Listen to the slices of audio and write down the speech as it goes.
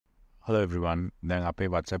Hello everyone. දැන් අපේ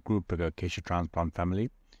WhatsApp group එක keshatransplant family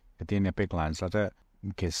එකේ තියෙන අපේ clients ලට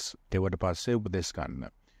case දෙවට පස්සේ උපදෙස් ගන්න.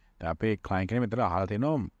 දැන් අපේ client කෙනෙක් මෙතන අහලා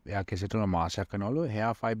තිනවා එයා case එක මාසයක් කරනවලු hair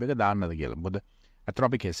fiber එක දාන්නද කියලා. මොකද අතන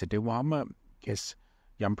අපි case එක වහම case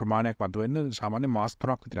යම් ප්‍රමාණයක් මතුවෙන්න සාමාන්‍ය මාස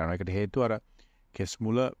 3ක් විතර යනවා. ඒකට හේතුව අර case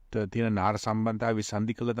මුලට තියෙන නාර සම්බන්ධතාවය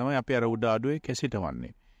විසන්ධි කළා තමයි අපි අර උඩ අඩුවේ case හිට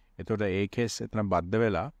වන්නේ. එතකොට ඒ case එතන බද්ධ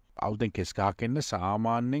වෙලා අවුතෙන් කෙස් ගහක් එන්න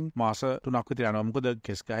සාමාන්‍යයෙන් මාස 3ක් විතර යනවා. මොකද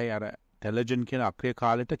කෙස් ගහේ අර ටෙලජන් කියන අක්‍රිය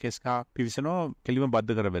කාලෙට කෙස් ගහ පිවිසෙනවා කෙලිම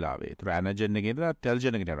බද්ධ කර වෙලාවේ. ඒතර ඇනජන් එකේ ඉඳලා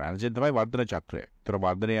ටෙලජන් එකට යනවා. ඇනජන් තමයි වර්ධන චක්‍රය. ඒතර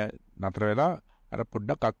වර්ධනය නතර වෙලා අර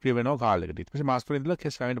පොඩ්ඩක් අක්‍රිය වෙනවා කාලෙකට. ඊට පස්සේ මාස 3 ඉඳලා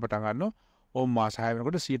කෙස් වැවෙන්න පටන් ගන්නවා. ඕම් මාස 6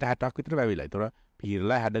 වෙනකොට 60ක් විතර වැවිලා. ඒතර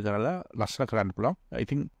පීරලා හැඩ කරලා ලස්සන කරන්න පුළුවන්.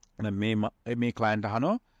 ඉතින් මේ ක්ලයන්ට්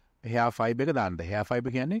අහනවා hair fiber එක දාන්න. hair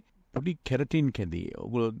fiber කියන්නේ පොඩි කෙරටින් කෙදී.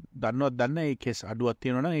 ඔයගොල්ලෝ දන්නවද දන්නේ මේ කෙස් අඩුවක්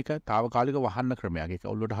තියෙනවා නම් ඒක తాවකාලික වහන්න ක්‍රමයක්. ඒක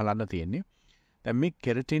ඔළුවට හලන්න තියෙන්නේ. දැන් මේ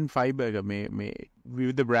කෙරටින් ෆයිබර් එක මේ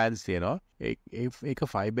විවිධ බ්‍රෑන්ඩ්ස් තියෙනවා. ඒක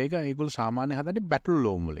ෆයිබර් එක ඒගොල්ලෝ සාමාන්‍යයෙන් හදන්නේ බැටල්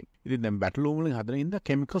ලෝම් වලින්. ඉතින් දැන් බැටල් ලෝම් වලින් හදන ඉඳ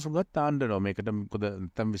කෙමිකල්ස් උගත් තාන්නනවා. මේකට මොකද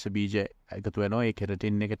නැත්තම් විස බීජ එකතු වෙනවා ඒ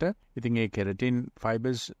කෙරටින් එකට. ඉතින් ඒ කෙරටින්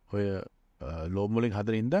ෆයිබර්ස් ඔය ලෝම් වලින්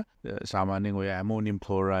හදන ඉඳ සාමාන්‍යයෙන් ඔය ඇමෝනියම්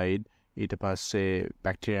ක්ලෝරයිඩ් ඊට පස්සේ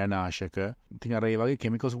බැක්ටීරියා නාශක ඉතින් අර ඒ වගේ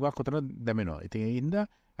කෙමිකල්ස් උගක් උතන දැමෙනවා. ඉතින් ඒ හින්දා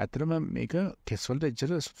ඇත්තටම මේක කෙස් වලට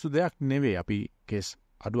එච්චර සුසු දෙයක් නෙවෙයි. අපි කෙස්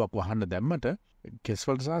අඩුවක් වහන්න දැම්මට කෙස්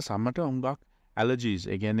වලට සහ සම්මට හුඟක්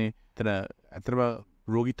ඇලර්ජීස් ඒ කියන්නේ ඇත්තටම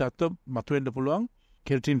රෝගී තත්ත්ව මතුවෙන්න පුළුවන්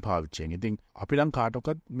කෙරටින් පාවිච්චියෙන්. ඉතින් අපි නම්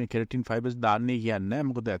කාටවත් මේ කෙරටින් ෆයිබර්ස් දාන්නේ කියන්නේ නැහැ.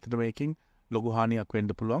 මොකද ඇත්තටම මේකෙන් ලොකු හානියක්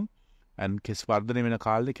වෙන්න පුළුවන්. and කෙස් වර්ධනය වෙන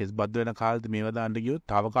කාලේ කෙස් බද්ධ වෙන කාලෙදි මේවා දාන්න ගියොත්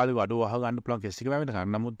తాවකාලිකව අඩුව වහ ගන්න පුළුවන් කෙස් එක වැවෙන්න ගන්න.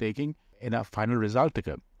 නමුත් ඒකෙන් එන ෆයිනල් රිසල්ට් එක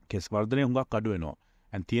කෙස් වර්ධනය හුඟක් අඩු වෙනවා.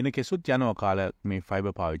 and තියෙන කෙසුත් යනවා කාලේ මේ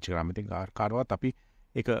ෆයිබර් පාවිච්චි කරාම. ඉතින් කාටවත් අපි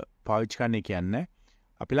ඒක පාවිච්චි කරන්නේ කියන්නේ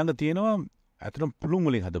අපි ළඟ තියෙනවා අතන පුළුන්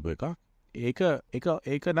වලින් හදපු එකක්.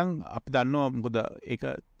 ඒක නම් අපි දන්නවා මොකද ඒක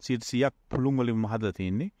 100ක් පුළුන් වලින්ම හදලා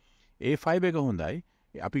තියෙන්නේ. ඒ ෆයිබර් එක හොඳයි.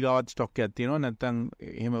 අපි ගාවත් ස්ටොක් එකක් තියෙනවා නැත්නම්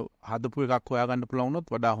එහෙම හදපු එකක් හොයාගන්න පුළුවන්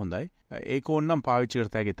වුණොත් වඩා හොඳයි. ඒක ඕනනම් පාවිච්චි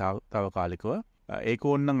කරත හැකි తాවකාලිකව. ඒක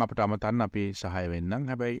ඕනනම් අපිට අමතන්න අපි සහාය වෙන්නම්.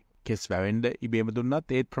 හැබැයි කෙස් වැවෙන්න ඉබේම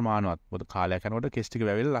දුන්නත් ඒත් ප්‍රමාණවත්. මොකද කාලයක් යනකොට කෙස් ටික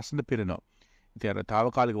වැවිලා ලස්සනට පිරෙනවා. ඉතින් අර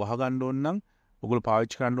తాවකාලික වහගන්න ඕන නම් ඔයගොල්ලෝ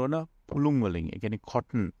පාවිච්චි කරන්න ඕන පුළුන් වලින්. ඒ කියන්නේ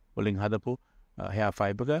කොටන් වලින් හදපු hair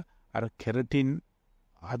fiber එක අර කෙරටින්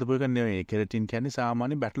හදපු එක නෙවෙයි. කෙරටින් කියන්නේ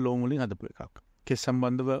සාමාන්‍ය බැටල් ලෝම් වලින් හදපු එකක්. කෙස්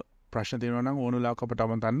සම්බන්ධව ප්‍රශ්න තියෙනවා නම් ඕන වෙලාවක අපට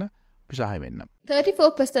අමතන්න අපි සහාය වෙන්නම්.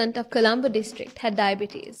 34% of Colombo district had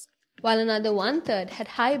diabetes, while another 1/3 had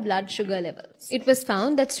high blood sugar levels. It was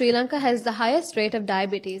found that Sri Lanka has the highest rate of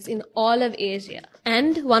diabetes in all of Asia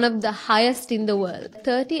and one of the highest in the world.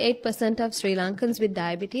 38% of Sri Lankans with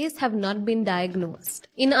diabetes have not been diagnosed.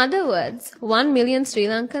 In other words, 1 million Sri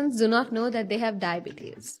Lankans do not know that they have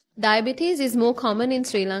diabetes. Diabetes is more common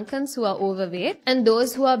in Sri Lankans who are overweight and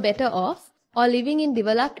those who are better off or living in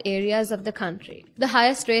developed areas of the country. The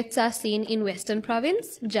highest rates are seen in Western Province,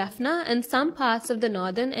 Jaffna and some parts of the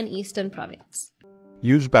Northern and Eastern Province.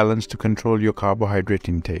 Use balance to control your carbohydrate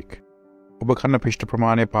intake. ඔබ කන පිෂ්ඨ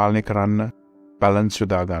ප්‍රමාණය පාලනය කරන්න balance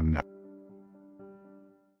යොදා ගන්න.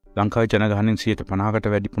 ලංකාවේ ජනගහනයෙන්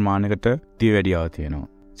 50%කට වැඩි ප්‍රමාණයකට දියවැඩියාව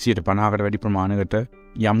තියෙනවා. 50%කට වැඩි ප්‍රමාණයකට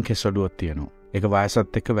යම් කෙස් අඩුවක් තියෙනවා. ඒක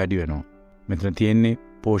වයසත් එක්ක වැඩි වෙනවා. මෙතන තියෙන්නේ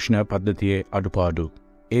පෝෂණ පද්ධතියේ අඩුපාඩු.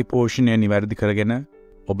 ඒ පෝෂණය නිවැරදි කරගෙන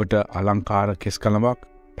ඔබට අලංකාර කෙස් කලමක්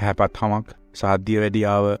පැහැපත් හමක් සාධ්‍ය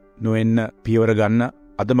වැඩියාව නොවෙන්න පියවර ගන්න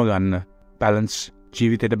අදම ගන්න බැලන්ස්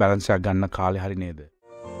ජීවිතේට බැලන්ස් එකක් ගන්න කාලේ හරි නේද?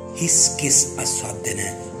 හිස් කෙස් අස්වද්දන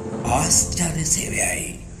ආශ්චර්ය සේවයයි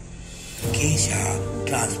කේෂා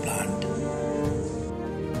ට්‍රාන්ස්ප්ලාන්ට්